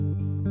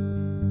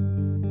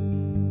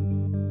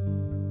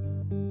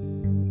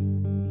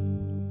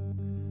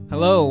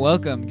Hello,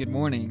 welcome, good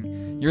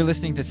morning. You're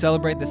listening to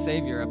Celebrate the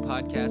Savior, a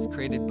podcast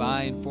created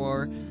by and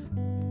for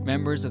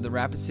members of the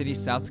Rapid City,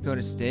 South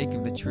Dakota stake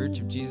of the Church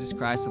of Jesus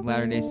Christ of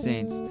Latter-day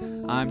Saints.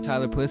 I'm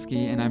Tyler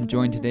Plisky, and I'm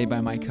joined today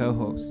by my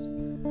co-host.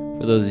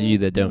 For those of you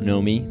that don't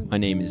know me, my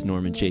name is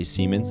Norman Chase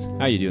Siemens.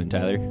 How you doing,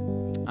 Tyler?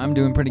 I'm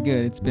doing pretty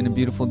good. It's been a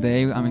beautiful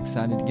day. I'm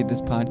excited to get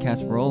this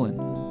podcast rolling.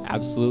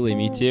 Absolutely,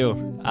 me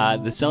too.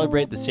 The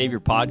Celebrate the Savior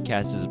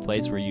podcast is a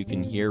place where you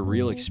can hear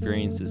real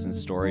experiences and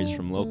stories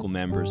from local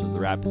members of the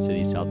Rapid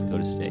City, South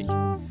Dakota stake,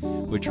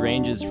 which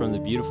ranges from the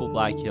beautiful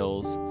Black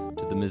Hills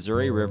to the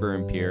Missouri River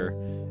and Pier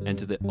and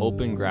to the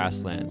open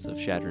grasslands of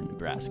Chadron,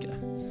 Nebraska.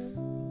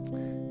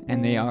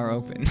 And they are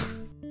open.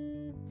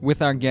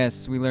 With our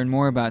guests, we learn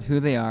more about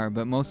who they are,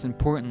 but most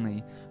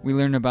importantly, we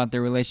learn about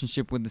their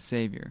relationship with the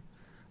Savior.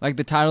 Like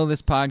the title of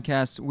this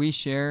podcast, we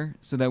share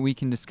so that we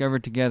can discover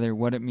together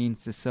what it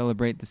means to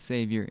celebrate the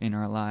Savior in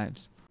our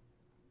lives.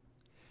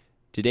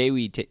 Today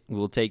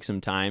we'll take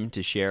some time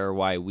to share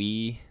why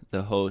we,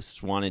 the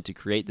hosts, wanted to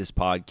create this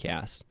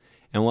podcast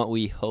and what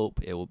we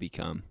hope it will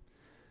become.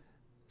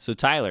 So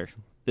Tyler,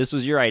 this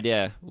was your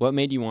idea. What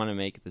made you want to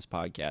make this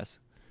podcast?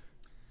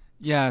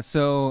 Yeah,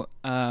 so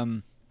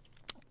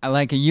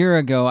like a year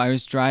ago, I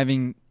was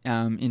driving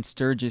in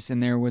Sturgis,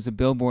 and there was a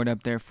billboard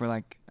up there for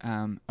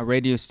a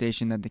radio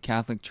station that the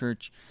Catholic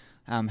Church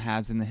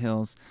has in the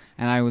hills.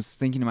 And I was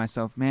thinking to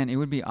myself, man, it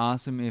would be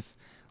awesome if,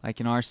 like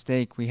in our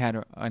stake, we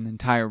had an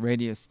entire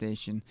radio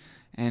station.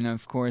 And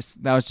of course,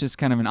 that was just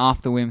kind of an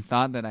off-the-whim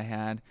thought that I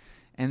had.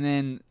 And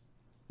then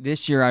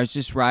this year, I was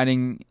just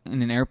riding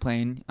in an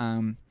airplane,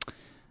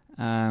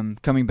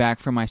 coming back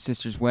from my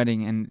sister's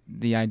wedding, and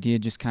the idea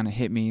just kind of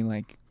hit me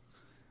like,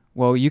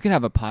 well, you could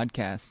have a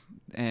podcast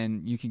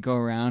and you could go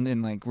around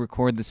and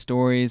record the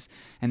stories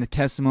and the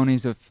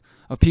testimonies of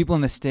people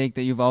in the stake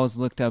that you've always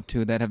looked up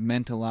to that have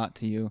meant a lot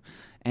to you.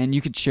 And you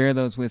could share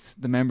those with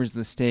the members of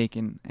the stake.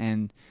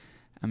 And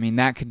I mean,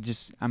 that could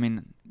just,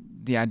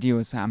 the idea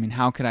was,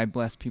 how could I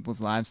bless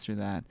people's lives through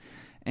that?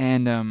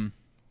 And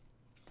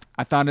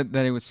I thought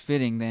that it was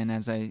fitting then,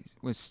 as I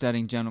was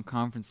studying General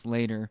Conference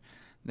later,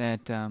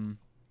 that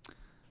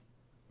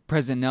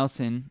President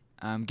Nelson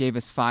gave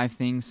us 5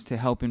 things to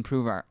help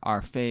improve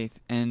our faith.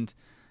 And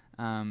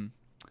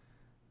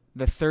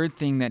the third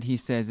thing that he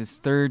says is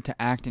third,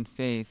 to act in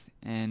faith.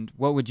 And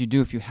what would you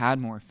do if you had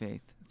more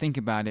faith? Think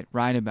about it,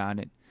 write about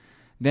it.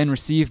 Then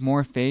receive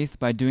more faith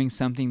by doing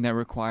something that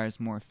requires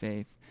more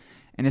faith.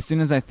 And as soon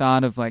as I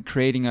thought of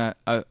creating a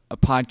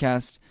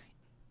podcast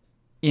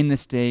in the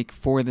stake,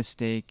 for the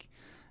stake,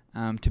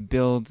 to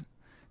build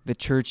the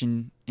church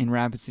in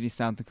Rapid City,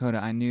 South Dakota,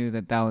 I knew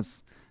that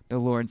was the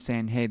Lord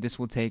saying, hey, this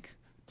will take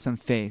some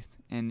faith,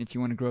 and if you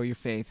want to grow your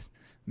faith,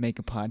 make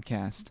a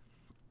podcast.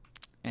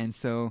 And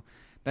so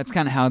that's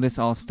kind of how this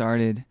all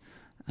started.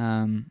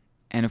 And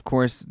of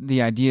course,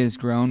 the idea has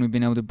grown. We've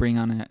been able to bring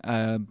on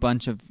a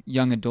bunch of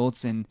young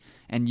adults and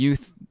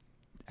youth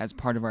as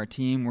part of our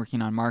team,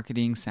 working on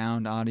marketing,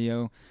 sound,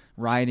 audio,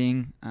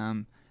 writing,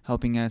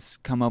 helping us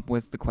come up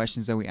with the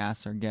questions that we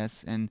asked our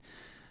guests. And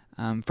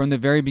from the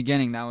very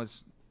beginning, that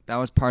was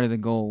part of the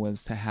goal,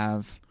 was to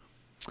have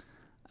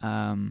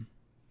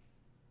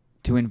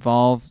to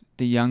involve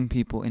the young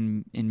people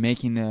in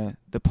making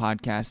the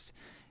podcast,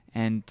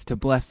 and to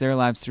bless their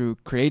lives through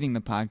creating the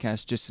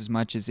podcast just as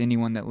much as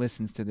anyone that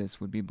listens to this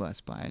would be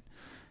blessed by it.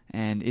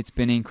 And it's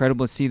been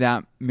incredible to see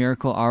that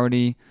miracle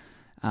already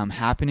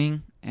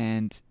happening,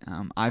 and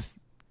I've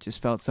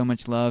just felt so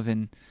much love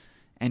and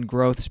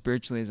growth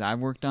spiritually as I've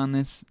worked on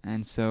this.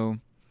 And so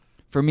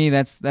for me,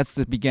 that's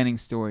the beginning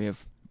story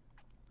of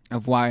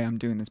why I'm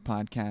doing this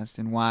podcast,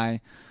 and why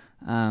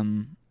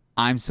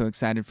I'm so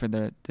excited for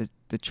the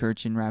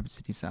church in Rapid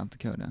City, South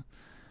Dakota.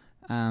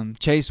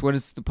 Chase, what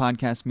does the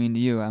podcast mean to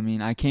you?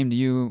 I came to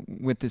you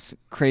with this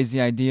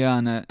crazy idea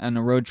on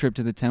a road trip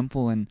to the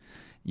temple, and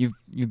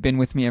you've been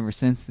with me ever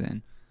since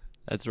then.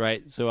 That's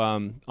right. So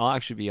I'll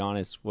actually be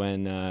honest.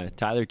 When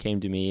Tyler came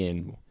to me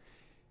and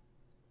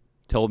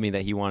told me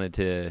that he wanted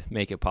to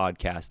make a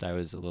podcast, I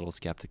was a little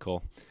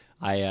skeptical.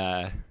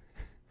 I'm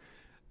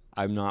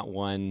not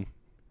one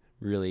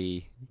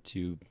really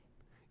to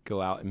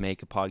go out and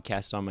make a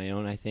podcast on my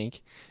own, I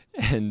think.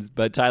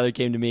 But Tyler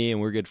came to me,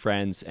 and we're good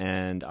friends,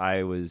 and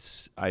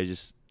the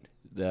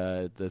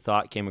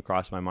thought came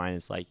across my mind.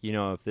 It's like,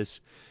 if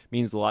this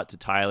means a lot to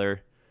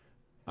Tyler,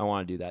 I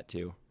want to do that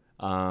too.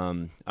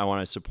 I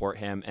want to support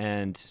him.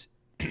 And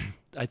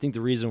I think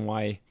the reason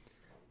why,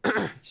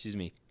 excuse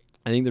me,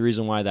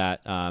 that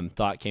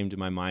thought came to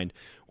my mind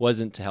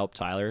wasn't to help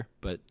Tyler,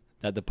 but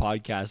that the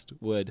podcast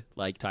would,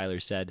 like Tyler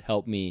said,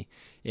 help me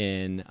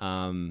in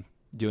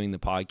doing the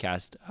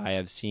podcast. I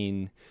have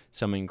seen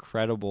some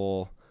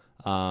incredible,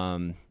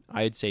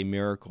 I'd say,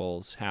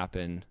 miracles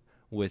happen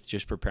with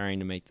just preparing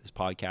to make this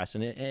podcast.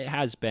 And it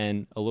has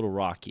been a little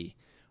rocky,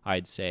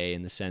 I'd say,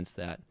 in the sense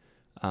that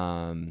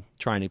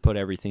trying to put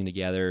everything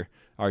together,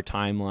 our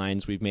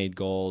timelines, we've made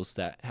goals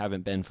that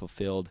haven't been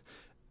fulfilled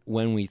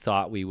when we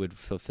thought we would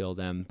fulfill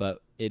them,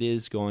 but it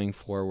is going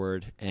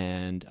forward,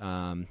 and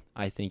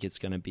I think it's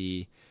going to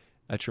be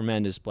a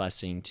tremendous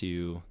blessing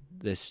to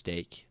this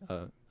stake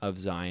of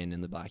Zion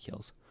in the Black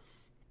Hills.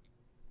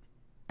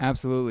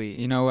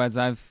 Absolutely. As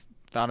I've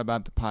thought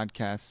about the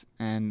podcast,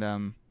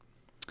 and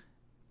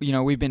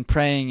we've been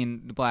praying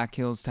in the Black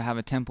Hills to have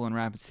a temple in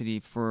Rapid City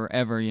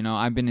forever.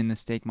 I've been in the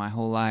stake my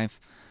whole life,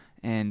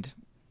 and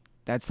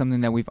that's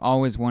something that we've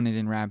always wanted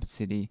in Rapid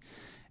City.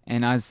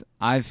 And as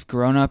I've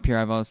grown up here,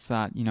 I've always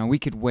thought, we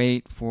could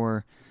wait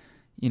for,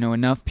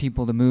 enough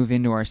people to move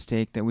into our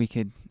stake that we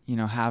could,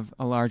 have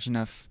a large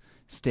enough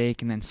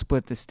stake and then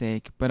split the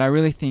stake. But I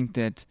really think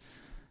that,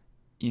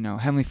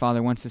 Heavenly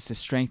Father wants us to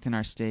strengthen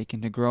our stake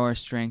and to grow our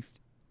strength,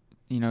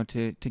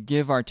 to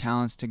give our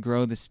talents to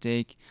grow the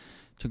stake,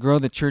 to grow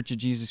the Church of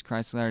Jesus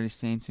Christ of Latter-day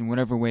Saints in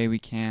whatever way we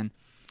can.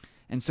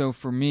 And so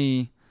for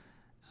me,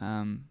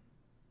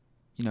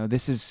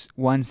 this is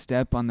one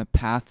step on the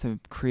path to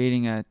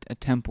creating a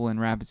temple in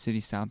Rapid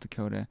City, South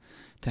Dakota,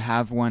 to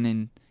have one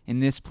in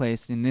this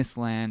place, in this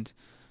land,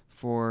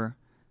 for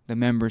the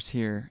members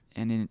here.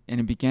 And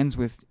it begins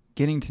with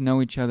getting to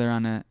know each other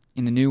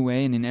in a new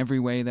way and in every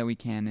way that we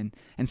can,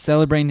 and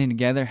celebrating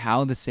together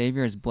how the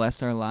Savior has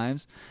blessed our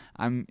lives.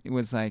 It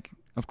was like,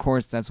 of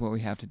course, that's what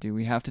we have to do.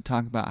 We have to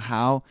talk about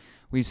how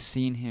we've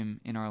seen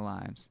Him in our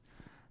lives.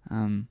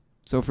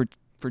 So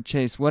for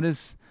Chase, what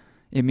does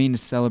it mean to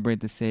celebrate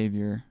the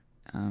Savior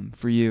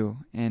for you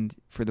and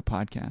for the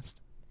podcast?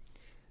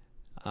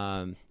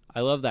 I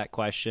love that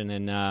question,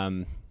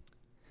 and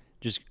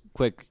just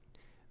quick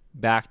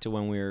back to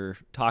when we were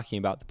talking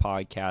about the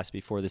podcast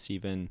before this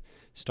even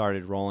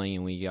started rolling,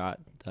 and we got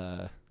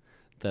the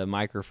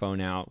microphone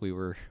out.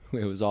 It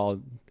was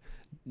all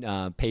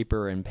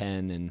paper and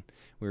pen, and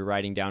we were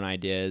writing down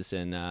ideas,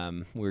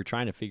 and we were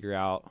trying to figure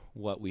out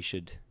what we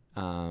should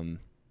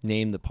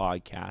name the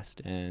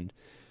podcast. And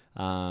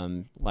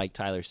like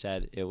Tyler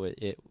said,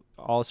 it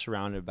all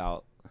surrounded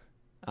about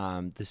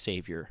the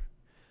Savior.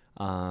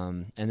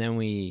 And then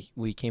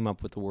we came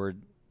up with the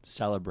word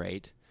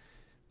celebrate.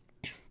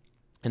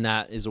 And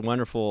that is a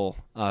wonderful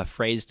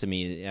phrase to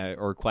me,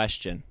 or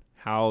question.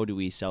 How do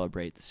we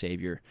celebrate the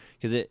Savior?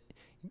 Because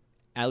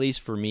at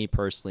least for me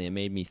personally, it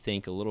made me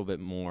think a little bit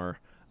more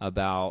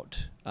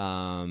about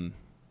my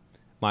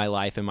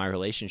life and my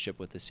relationship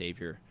with the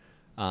Savior.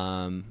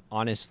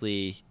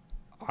 Honestly,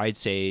 I'd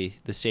say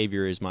the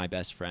Savior is my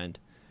best friend.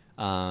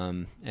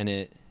 And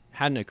it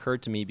hadn't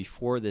occurred to me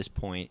before this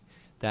point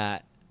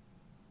that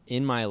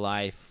in my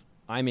life,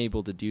 I'm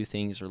able to do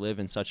things or live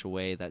in such a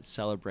way that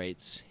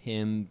celebrates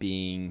Him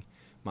being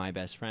my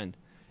best friend.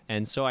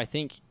 And so I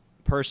think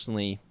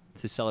personally,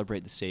 to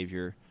celebrate the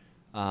Savior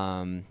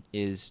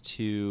is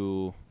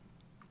to,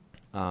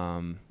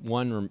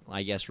 remember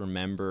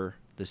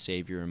the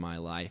Savior in my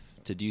life,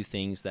 to do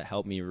things that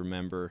help me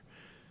remember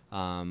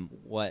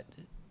what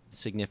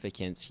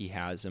significance He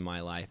has in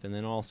my life. And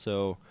then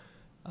also,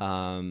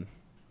 one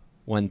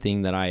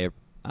thing that I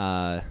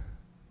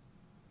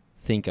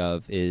think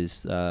of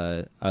is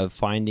of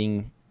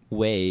finding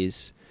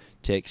ways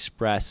to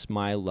express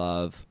my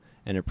love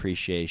and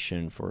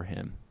appreciation for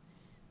Him.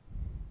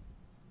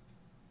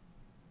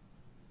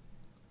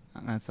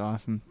 That's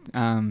awesome.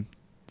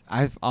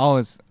 I've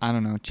always,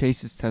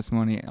 Chase's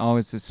testimony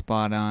always is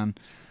spot on.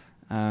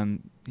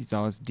 He's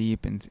always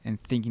deep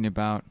and thinking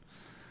about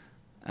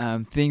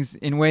things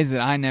in ways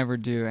that I never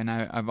do, and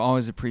I've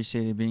always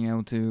appreciated being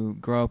able to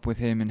grow up with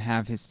him and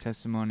have his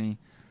testimony.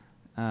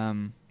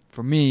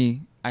 For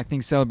me, I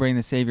think celebrating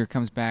the Savior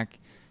comes back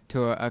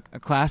to a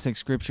classic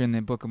scripture in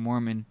the Book of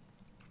Mormon,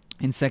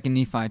 in 2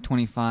 Nephi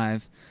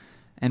 25,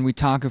 and we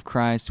talk of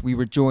Christ, we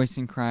rejoice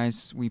in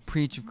Christ, we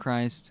preach of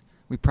Christ,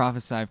 we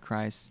prophesy of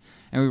Christ,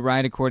 and we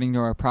write according to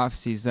our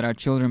prophecies, that our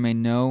children may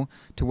know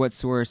to what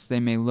source they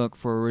may look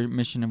for a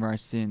remission of our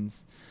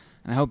sins.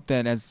 And I hope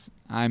that as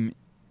I'm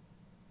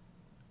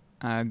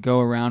go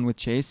around with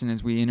Chase and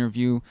as we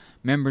interview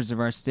members of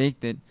our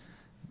stake, that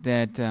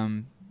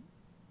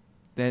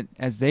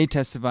as they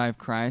testify of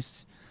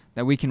Christ,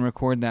 that we can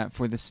record that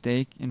for the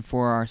stake and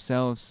for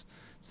ourselves,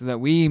 so that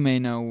we may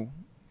know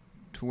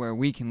to where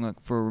we can look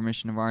for a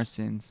remission of our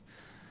sins.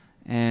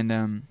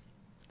 And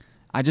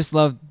I just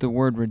love the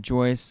word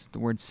rejoice, the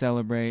word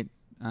celebrate,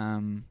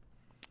 the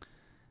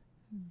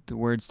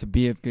words to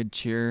be of good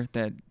cheer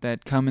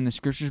that come in the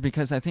scriptures,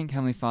 because I think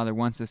Heavenly Father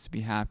wants us to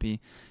be happy.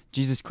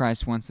 Jesus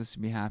Christ wants us to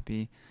be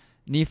happy.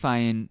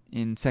 Nephi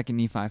in 2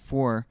 Nephi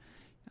 4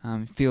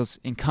 feels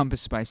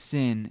encompassed by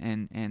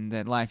sin, and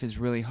that life is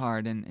really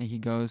hard, and he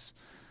goes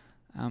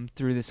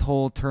through this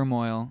whole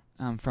turmoil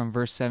from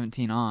verse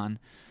 17 on,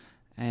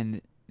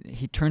 and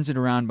he turns it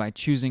around by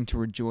choosing to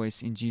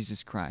rejoice in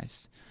Jesus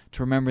Christ,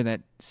 to remember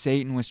that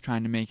Satan was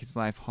trying to make his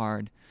life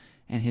hard,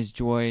 and his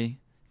joy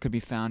could be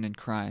found in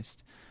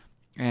Christ.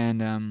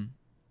 And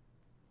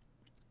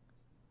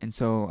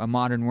so a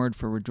modern word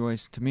for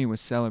rejoice to me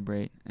was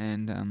celebrate.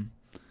 And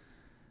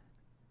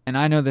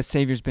I know the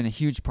Savior's been a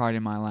huge part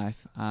in my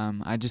life.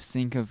 I just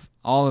think of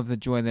all of the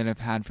joy that I've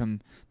had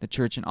from the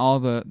church and all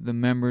the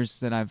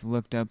members that I've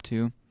looked up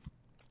to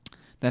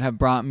that have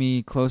brought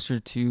me closer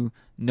to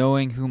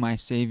knowing who my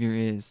Savior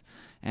is,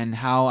 and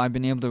how I've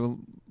been able to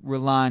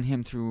rely on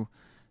Him through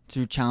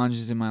through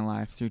challenges in my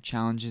life, through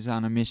challenges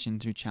on a mission,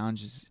 through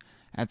challenges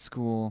at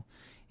school,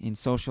 in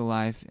social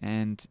life,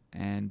 and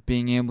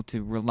being able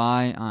to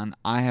rely on,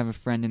 I have a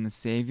friend in the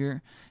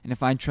Savior, and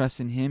if I trust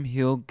in Him,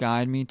 He'll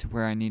guide me to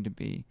where I need to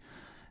be.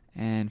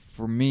 And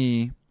for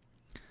me,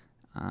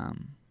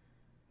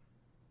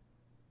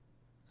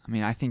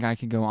 I think I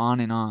could go on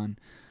and on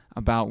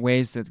about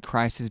ways that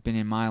Christ has been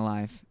in my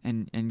life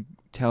and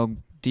tell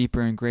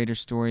deeper and greater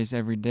stories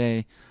every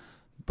day.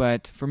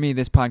 But for me,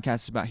 this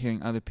podcast is about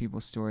hearing other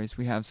people's stories.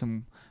 We have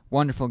some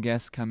wonderful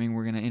guests coming.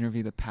 We're going to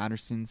interview the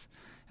Pattersons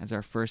as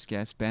our first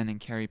guests, Ben and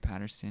Carrie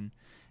Patterson,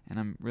 and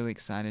I'm really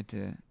excited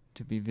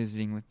to be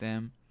visiting with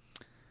them.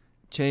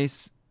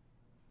 Chase,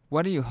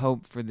 what do you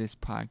hope for this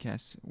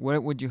podcast?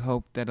 What would you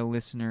hope that a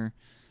listener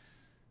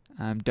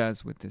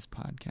does with this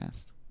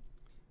podcast?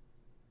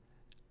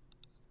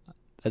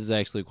 That's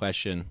actually a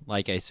question.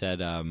 Like I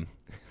said,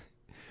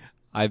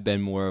 I've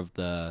been more of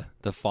the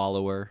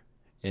follower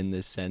in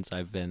this sense.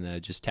 I've been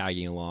just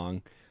tagging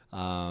along.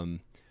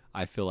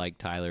 I feel like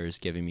Tyler is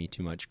giving me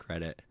too much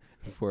credit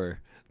for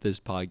this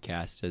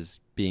podcast as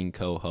being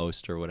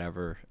co-host or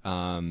whatever.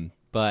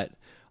 But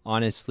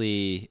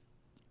honestly,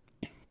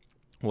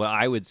 what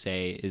I would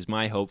say is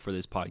my hope for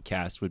this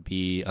podcast would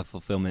be a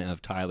fulfillment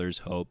of Tyler's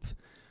hope,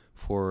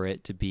 for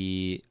it to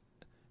be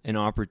an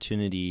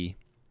opportunity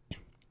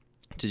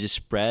to just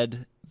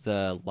spread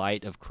the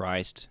light of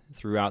Christ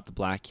throughout the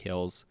Black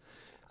Hills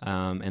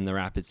and the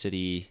Rapid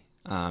City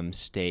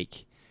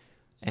stake,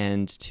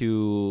 and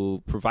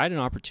to provide an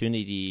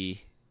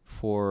opportunity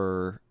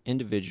for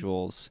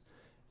individuals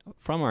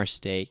from our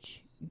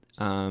stake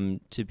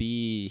to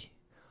be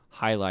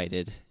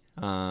highlighted.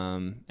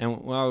 And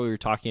while we were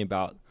talking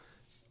about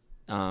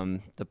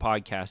the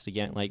podcast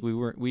again, like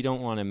we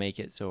don't want to make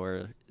it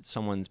so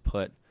someone's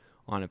put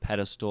on a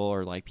pedestal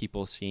or like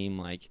people seem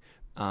like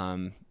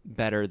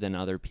better than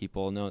other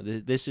people. No,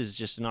 this is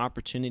just an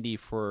opportunity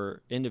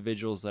for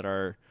individuals that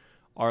are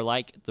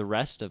like the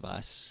rest of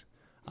us,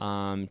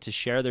 to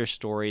share their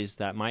stories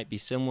that might be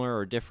similar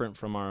or different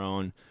from our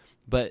own,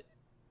 but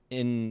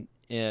in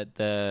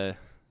the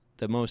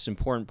most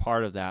important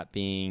part of that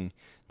being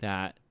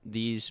that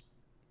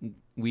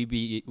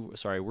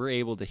we're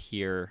able to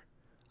hear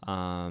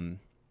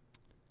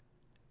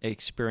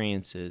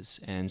experiences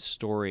and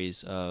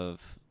stories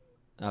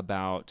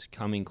about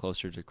coming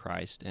closer to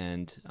Christ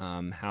and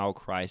how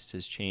Christ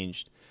has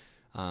changed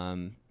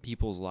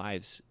people's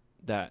lives,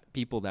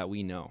 people that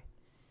we know.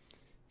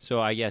 So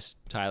I guess,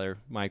 Tyler,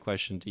 my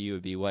question to you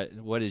would be,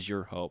 what is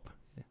your hope?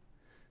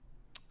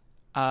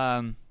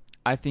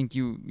 I think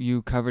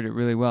you covered it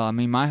really well. I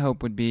mean, my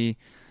hope would be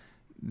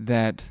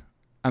that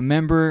a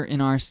member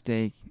in our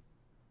stake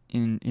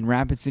in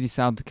Rapid City,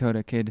 South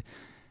Dakota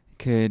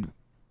could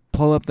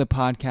pull up the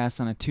podcast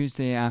on a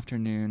Tuesday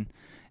afternoon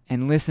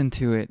and listen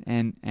to it,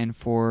 and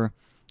for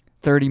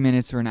 30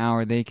 minutes or an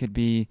hour they could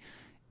be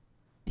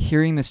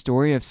hearing the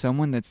story of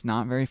someone that's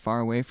not very far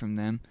away from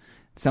them,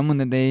 someone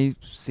that they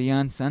see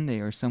on Sunday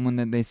or someone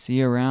that they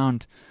see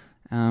around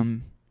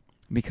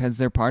because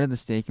they're part of the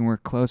stake and we're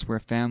close, we're a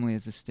family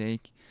as a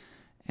stake,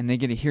 and they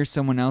get to hear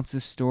someone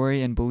else's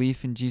story and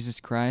belief in Jesus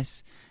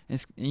Christ.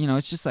 It's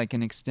just like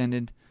an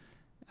extended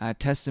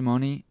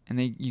testimony, and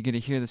you get to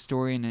hear the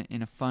story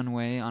in a fun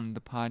way on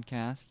the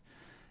podcast,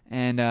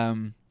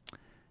 and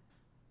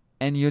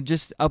you're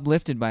just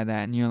uplifted by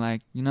that, and you're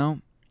like,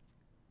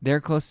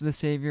 they're close to the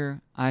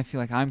Savior, I feel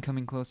like I'm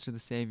coming close to the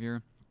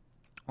Savior,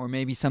 or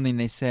maybe something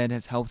they said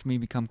has helped me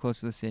become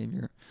close to the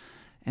Savior.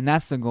 And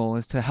that's the goal,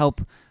 is to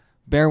help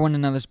bear one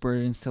another's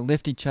burdens, to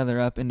lift each other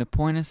up, and to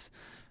point us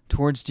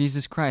towards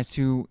Jesus Christ,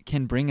 who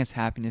can bring us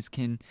happiness,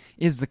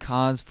 is the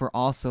cause for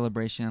all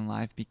celebration in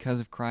life. Because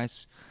of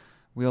Christ,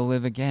 we'll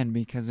live again.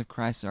 Because of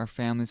Christ, our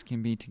families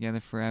can be together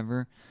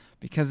forever.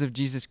 Because of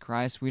Jesus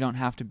Christ, we don't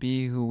have to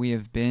be who we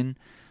have been,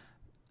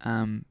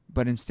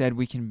 but instead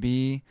we can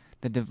be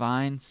the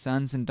divine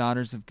sons and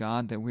daughters of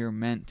God that we are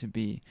meant to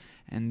be.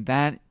 And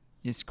that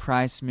is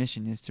Christ's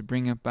mission, is to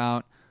bring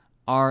about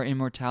our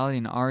immortality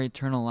and our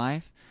eternal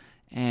life.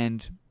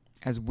 And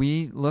as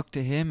we look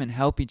to Him and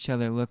help each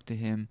other look to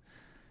Him,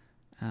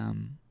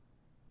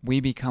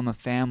 we become a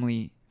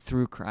family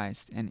through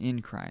Christ and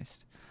in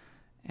Christ.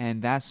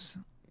 And that's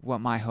what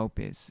my hope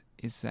is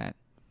that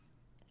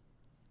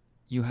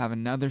you have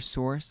another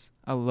source,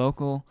 a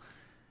local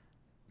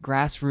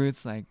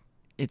grassroots, like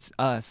it's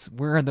us.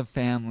 We're the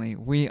family.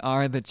 We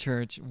are the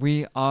church.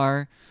 We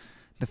are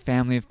the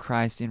family of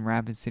Christ in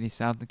Rapid City,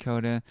 South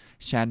Dakota,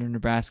 Shadner,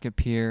 Nebraska,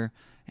 Pierre,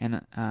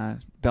 and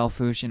Belle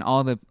Fourche, and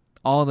all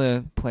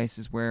the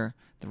places where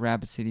the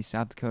Rapid City,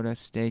 South Dakota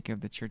stake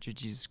of the Church of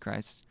Jesus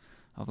Christ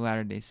of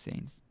Latter-day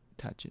Saints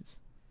touches.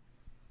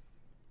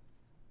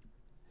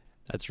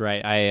 That's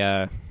right.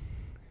 I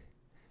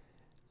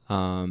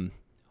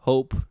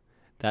hope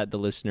that the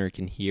listener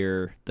can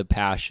hear the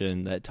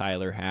passion that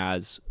Tyler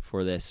has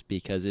for this,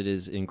 because it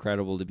is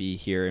incredible to be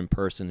here in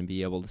person and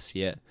be able to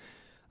see it.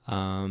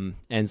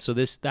 And so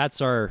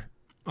that's our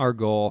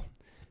goal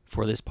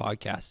for this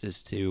podcast,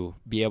 is to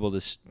be able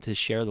to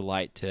share the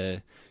light,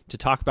 to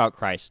talk about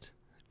Christ,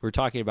 we're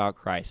talking about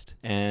Christ,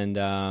 and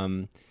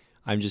I'm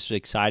just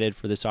excited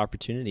for this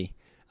opportunity,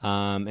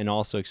 and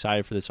also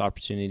excited for this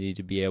opportunity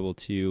to be able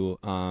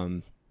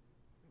to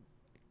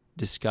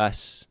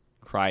discuss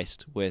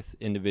Christ with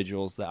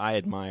individuals that I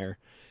admire,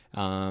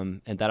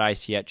 and that I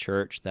see at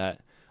church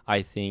that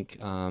I think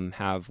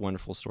have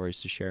wonderful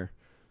stories to share.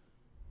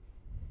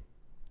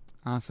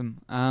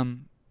 Awesome.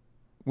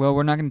 Well,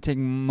 we're not going to take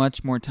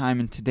much more time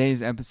in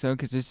today's episode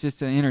because it's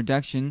just an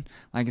introduction.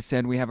 Like I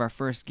said, we have our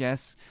first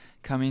guests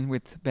coming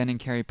with Ben and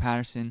Carrie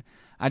Patterson.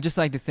 I'd just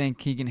like to thank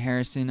Keegan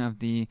Harrison of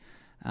the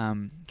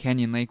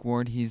Canyon Lake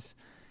Ward. He's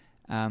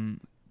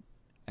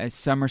a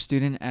summer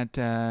student at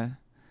the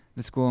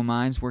School of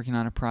Mines working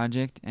on a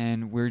project,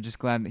 and we're just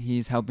glad that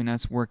he's helping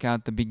us work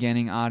out the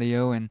beginning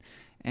audio, and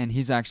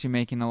he's actually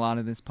making a lot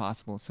of this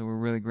possible, so we're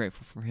really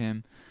grateful for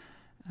him.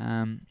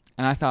 And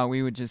I thought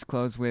we would just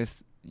close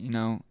with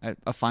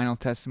a final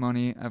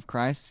testimony of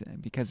Christ,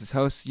 because as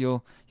hosts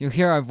you'll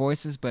hear our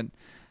voices, but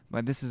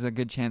this is a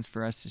good chance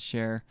for us to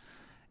share.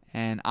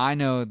 And I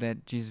know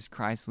that Jesus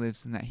Christ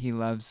lives and that he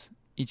loves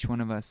each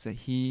one of us, that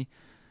he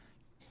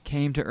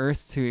came to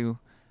earth to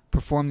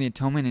perform the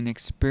atonement and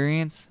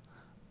experience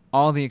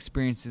all the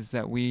experiences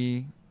that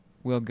we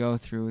will go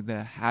through,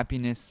 the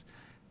happiness,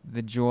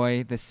 the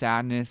joy, the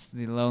sadness,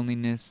 the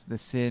loneliness, the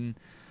sin,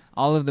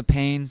 all of the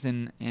pains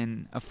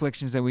and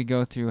afflictions that we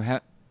go through.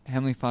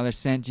 Heavenly Father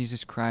sent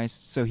Jesus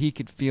Christ so he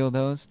could feel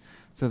those,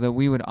 so that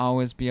we would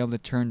always be able to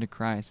turn to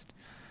Christ.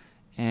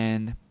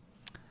 And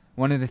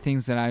one of the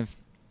things that I've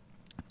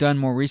done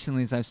more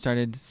recently is I've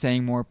started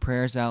saying more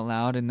prayers out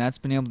loud, and that's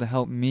been able to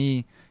help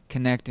me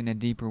connect in a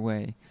deeper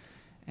way.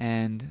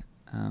 And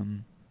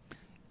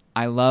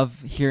I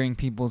love hearing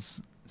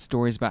people's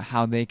stories about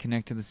how they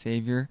connect to the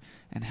Savior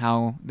and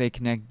how they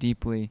connect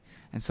deeply.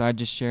 And so I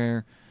just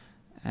share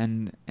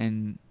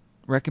and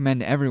recommend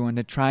to everyone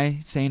to try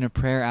saying a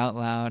prayer out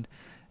loud.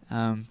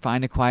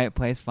 Find a quiet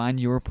place, find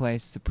your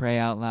place to pray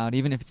out loud,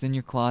 even if it's in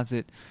your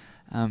closet,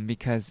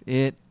 because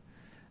it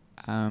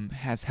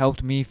has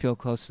helped me feel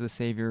close to the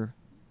Savior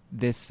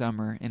this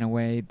summer in a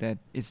way that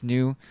is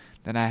new,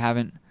 that I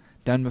haven't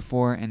done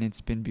before, and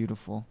it's been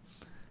beautiful.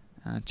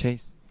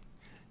 Chase?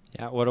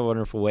 Yeah, what a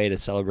wonderful way to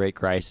celebrate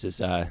Christ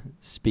is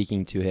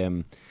speaking to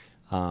him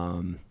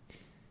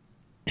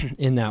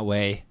in that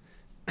way.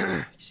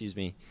 Excuse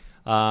me.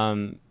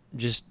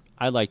 Just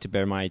I'd like to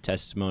bear my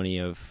testimony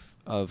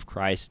of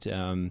Christ.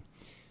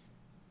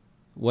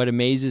 What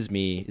amazes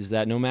me is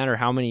that no matter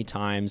how many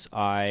times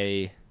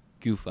I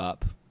goof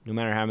up, no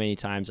matter how many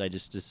times I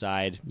just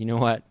decide, you know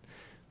what,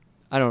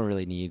 I don't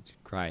really need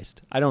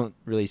Christ. I don't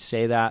really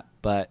say that,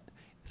 but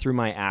through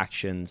my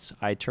actions,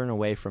 I turn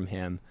away from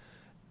him.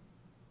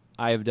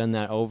 I have done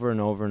that over and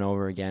over and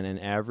over again, and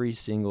every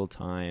single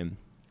time,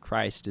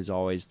 Christ is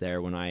always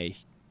there when I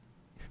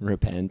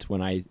repent,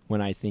 when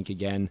I think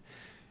again,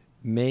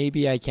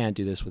 maybe I can't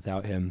do this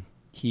without him.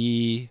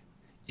 He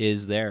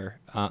is there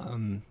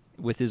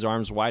with his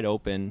arms wide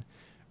open,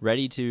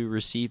 ready to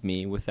receive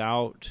me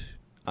without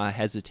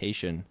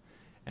hesitation.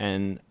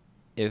 And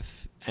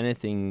if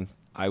anything,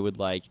 I would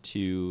like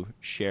to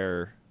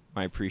share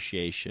my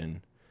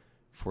appreciation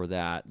for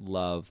that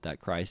love that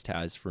Christ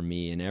has for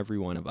me and every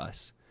one of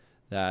us,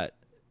 that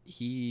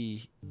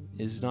he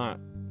is not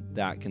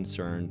that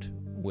concerned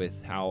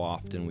with how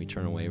often we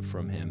turn away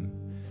from him,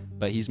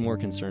 but he's more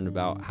concerned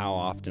about how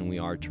often we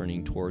are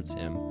turning towards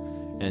him.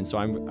 And so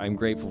I'm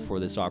grateful for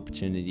this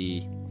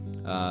opportunity,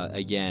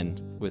 again,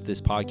 with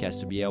this podcast,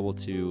 to be able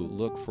to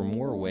look for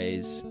more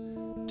ways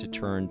to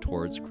turn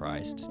towards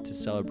Christ, to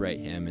celebrate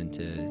him, and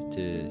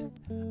to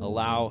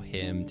allow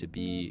him to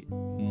be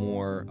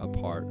more a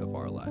part of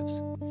our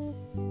lives.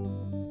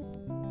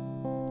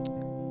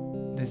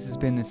 This has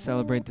been the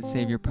Celebrate the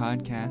Savior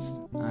podcast.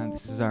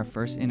 This is our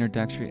first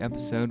introductory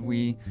episode.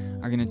 We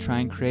are going to try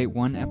and create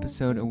one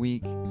episode a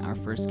week. Our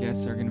first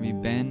guests are going to be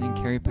Ben and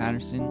Carrie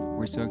Patterson.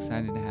 We're so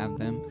excited to have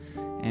them,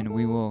 and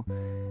we will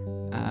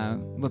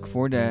look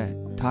forward to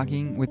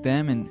talking with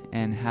them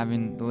and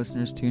having the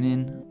listeners tune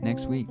in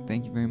next week.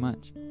 Thank you very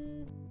much.